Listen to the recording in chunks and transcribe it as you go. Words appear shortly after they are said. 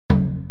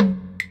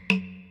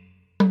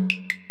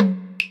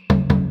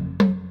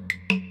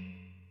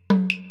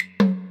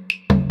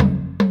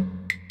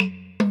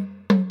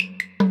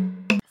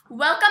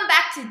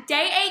to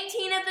day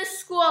 18 of the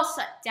school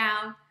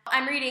shutdown.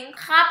 I'm reading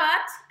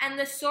Chabad and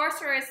the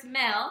Sorcerer's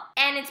Mill,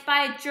 and it's by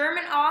a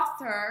German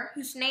author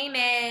whose name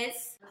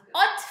is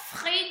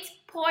Ottfried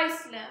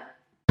Preußler.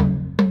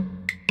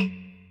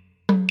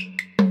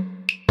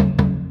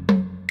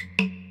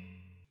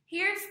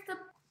 Here's the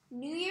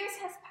New Year's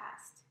has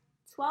passed.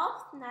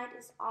 12th night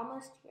is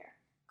almost here.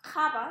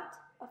 Chabad,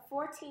 a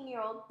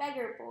 14-year-old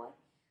beggar boy,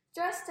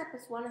 dressed up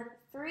as one of the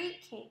three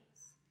kings,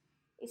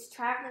 is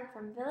traveling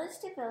from village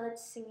to village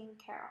singing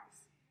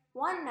carols.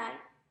 One night,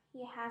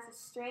 he has a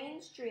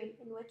strange dream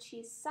in which he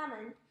is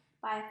summoned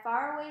by a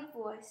faraway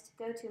voice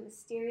to go to a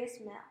mysterious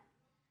mill.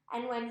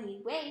 And when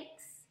he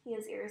wakes, he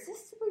is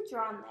irresistibly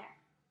drawn there.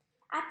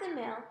 At the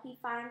mill, he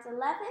finds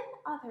 11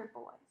 other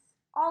boys,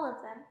 all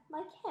of them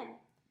like him,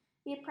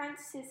 the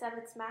apprentices of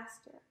its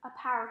master, a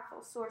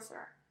powerful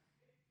sorcerer,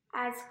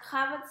 as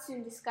Chabad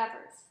soon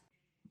discovers.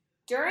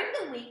 During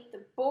the week,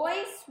 the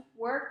boys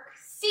work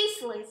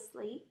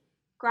ceaselessly,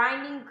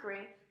 grinding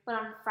grain, but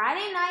on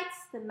Friday nights,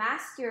 the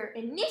master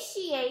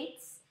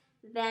initiates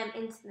them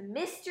into the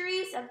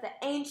mysteries of the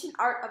ancient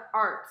art of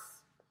arts.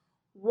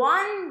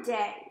 One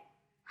day,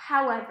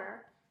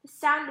 however, the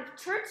sound of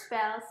church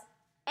bells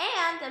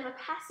and of a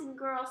passing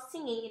girl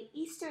singing an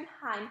Eastern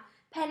hymn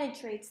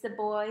penetrates the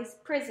boys'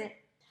 prison.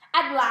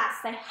 At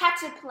last, they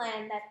hatch a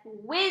plan that will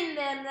win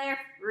them their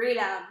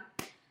freedom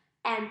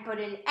and put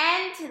an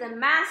end to the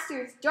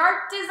master's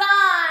dark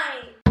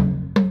design.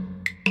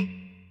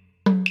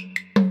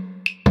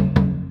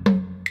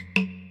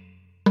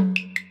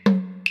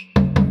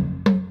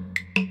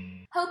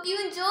 Hope you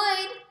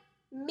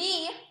enjoyed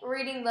me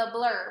reading the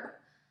blurb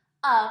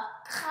of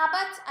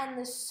Chabad and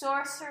the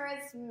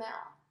Sorcerer's Mill.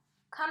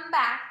 Come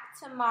back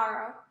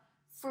tomorrow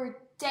for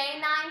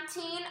day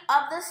 19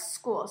 of the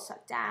school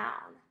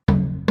shutdown.